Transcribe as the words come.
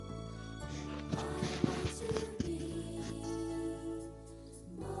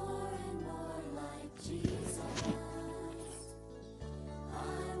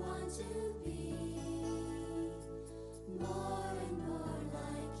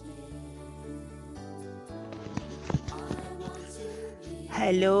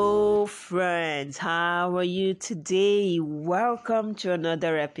Hello, friends. How are you today? Welcome to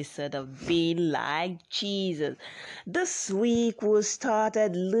another episode of Being Like Jesus. This week, we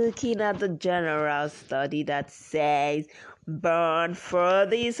started looking at the general study that says, Burn for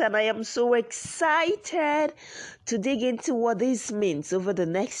this, and I am so excited to dig into what this means over the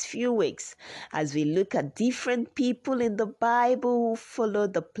next few weeks as we look at different people in the Bible who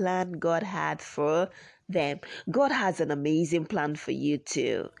followed the plan God had for them. God has an amazing plan for you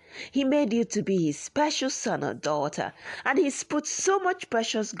too. He made you to be his special son or daughter, and he's put so much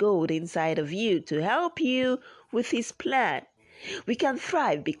precious gold inside of you to help you with his plan. We can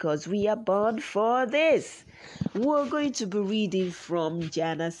thrive because we are born for this. We're going to be reading from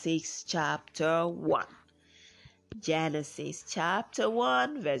Genesis chapter 1. Genesis chapter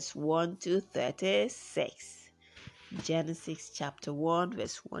 1 verse 1 to 36. Genesis chapter 1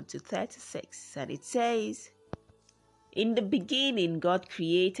 verse 1 to 36. And it says, In the beginning God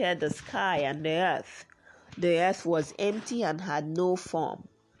created the sky and the earth. The earth was empty and had no form.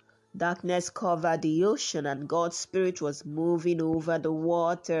 Darkness covered the ocean, and God's Spirit was moving over the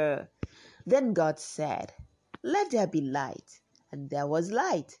water. Then God said, Let there be light. And there was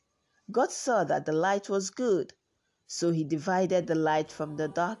light. God saw that the light was good. So he divided the light from the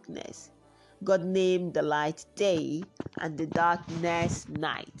darkness. God named the light day, and the darkness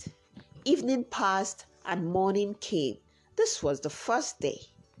night. Evening passed, and morning came. This was the first day.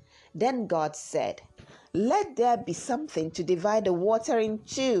 Then God said, Let there be something to divide the water in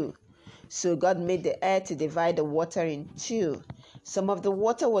two. So God made the air to divide the water in two. Some of the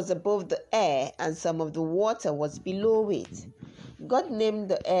water was above the air, and some of the water was below it. God named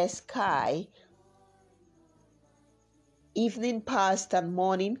the air sky. Evening passed and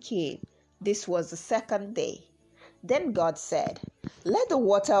morning came. This was the second day. Then God said, Let the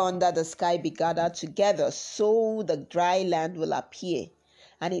water under the sky be gathered together, so the dry land will appear.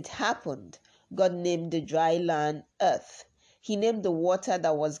 And it happened. God named the dry land earth. He named the water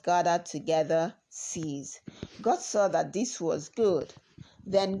that was gathered together seas. God saw that this was good.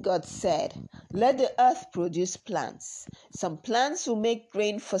 Then God said, Let the earth produce plants. Some plants will make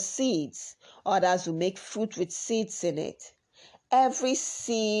grain for seeds, others will make fruit with seeds in it. Every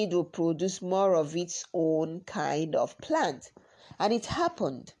seed will produce more of its own kind of plant. And it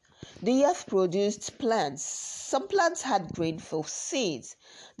happened. The earth produced plants. Some plants had grain for seeds.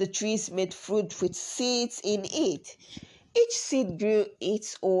 The trees made fruit with seeds in it. Each seed grew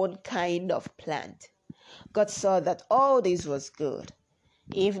its own kind of plant. God saw that all this was good.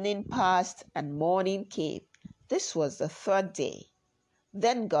 Evening passed and morning came. This was the third day.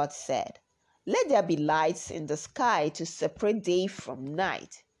 Then God said, Let there be lights in the sky to separate day from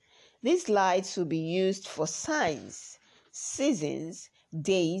night. These lights will be used for signs, seasons,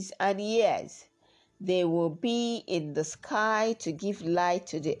 days, and years. They will be in the sky to give light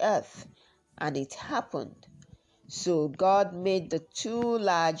to the earth. And it happened. So God made the two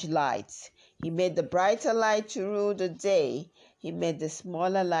large lights. He made the brighter light to rule the day. He made the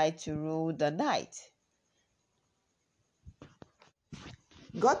smaller light to rule the night.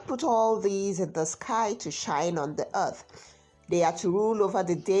 God put all these in the sky to shine on the earth. They are to rule over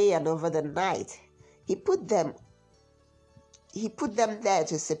the day and over the night. He put them there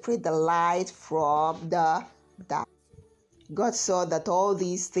to separate the light from the dark. God saw that all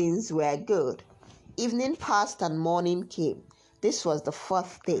these things were good. Evening passed and morning came. This was the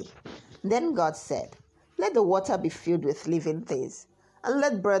fourth day. Then God said, Let the water be filled with living things, and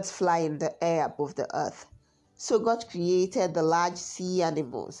let birds fly in the air above the earth. So God created the large sea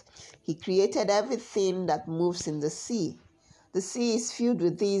animals. He created everything that moves in the sea. The sea is filled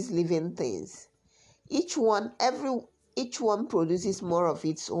with these living things. Each one produces more of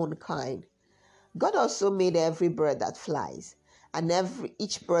its own kind. God also made every bird that flies, and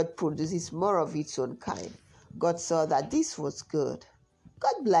each bird produces more of its own kind. God saw that this was good.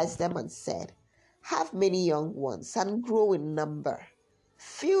 God blessed them and said, Have many young ones and grow in number.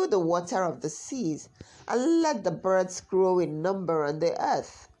 Fill the water of the seas, and let the birds grow in number on the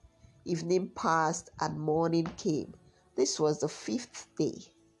earth. Evening passed and morning came. This was the fifth day.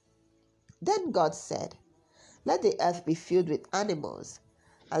 Then God said, Let the earth be filled with animals,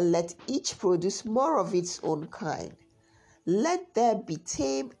 and let each produce more of its own kind. Let there be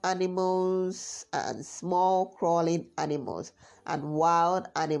tame animals and small crawling animals and wild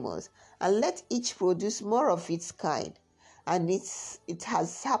animals, and let each produce more of its kind. And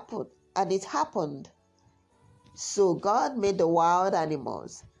it happened. So God made the wild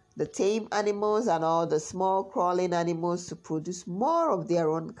animals, the tame animals, and all the small crawling animals to produce more of their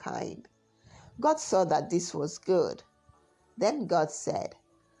own kind. God saw that this was good. Then God said,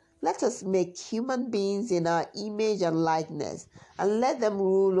 Let us make human beings in our image and likeness, and let them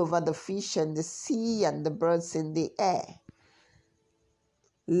rule over the fish and the sea and the birds in the air.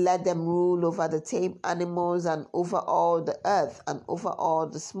 Let them rule over the tame animals and over all the earth and over all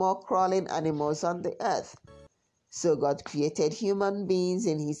the small crawling animals on the earth. So God created human beings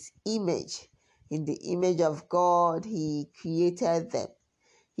in his image. In the image of God, he created them.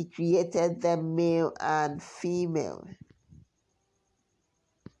 He created them male and female.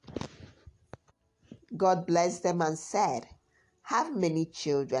 God blessed them and said, "Have many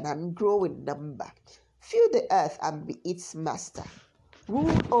children and grow in number. Fill the earth and be its master.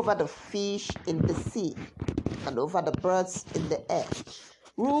 Rule over the fish in the sea and over the birds in the air.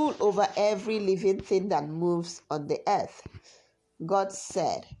 Rule over every living thing that moves on the earth." God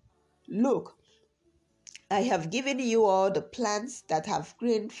said, "Look, I have given you all the plants that have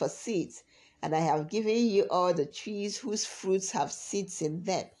grain for seeds, and I have given you all the trees whose fruits have seeds in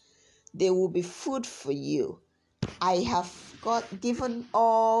them. They will be food for you. I have given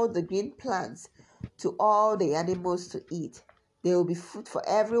all the green plants to all the animals to eat. They will be food for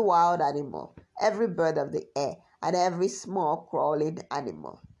every wild animal, every bird of the air, and every small crawling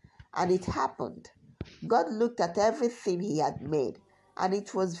animal." And it happened. God looked at everything he had made, and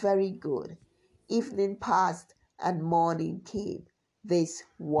it was very good. Evening passed, and morning came. This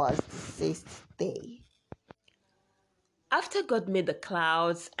was the sixth day. After God made the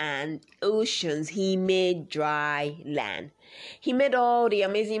clouds and oceans, he made dry land. He made all the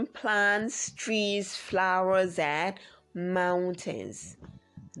amazing plants, trees, flowers, and mountains.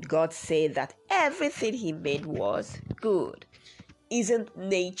 God said that everything he made was good. Isn't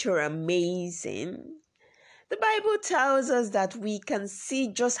nature amazing? The Bible tells us that we can see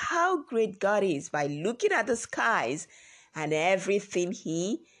just how great God is by looking at the skies and everything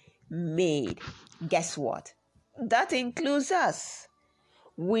he made. Guess what? That includes us.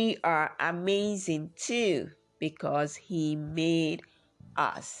 We are amazing too because he made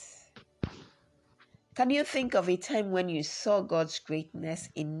us. Can you think of a time when you saw God's greatness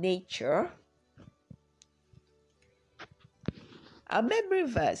in nature? Our memory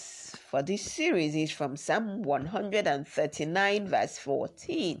verse for this series is from Psalm 139 verse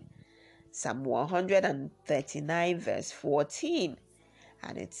 14. Psalm 139 verse 14.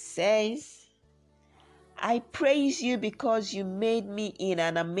 And it says, "I praise you because you made me in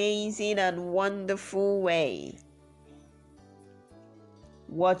an amazing and wonderful way."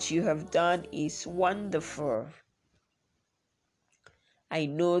 What you have done is wonderful. I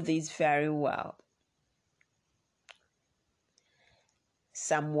know this very well.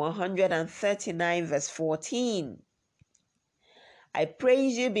 Psalm 139 verse 14. "I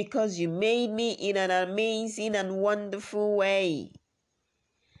praise you because you made me in an amazing and wonderful way."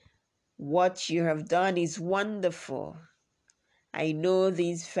 What you have done is wonderful. I know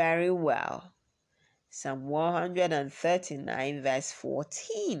this very well. Psalm 139 verse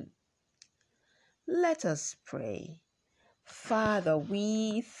 14. Let us pray. Father,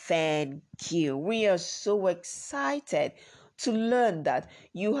 we thank you. We are so excited to learn that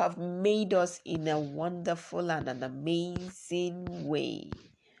you have made us in a wonderful and an amazing way.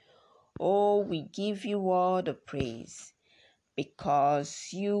 Oh, we give you all the praise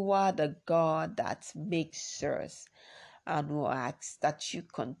because you are the God that makes us. And we ask that you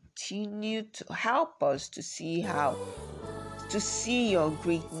continue to help us to see your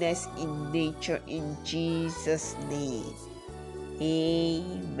greatness in nature in Jesus' name.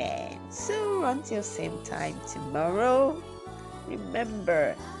 Amen. So until same time tomorrow,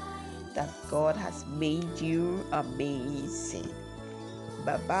 remember that God has made you amazing.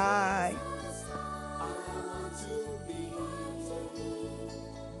 Bye-bye.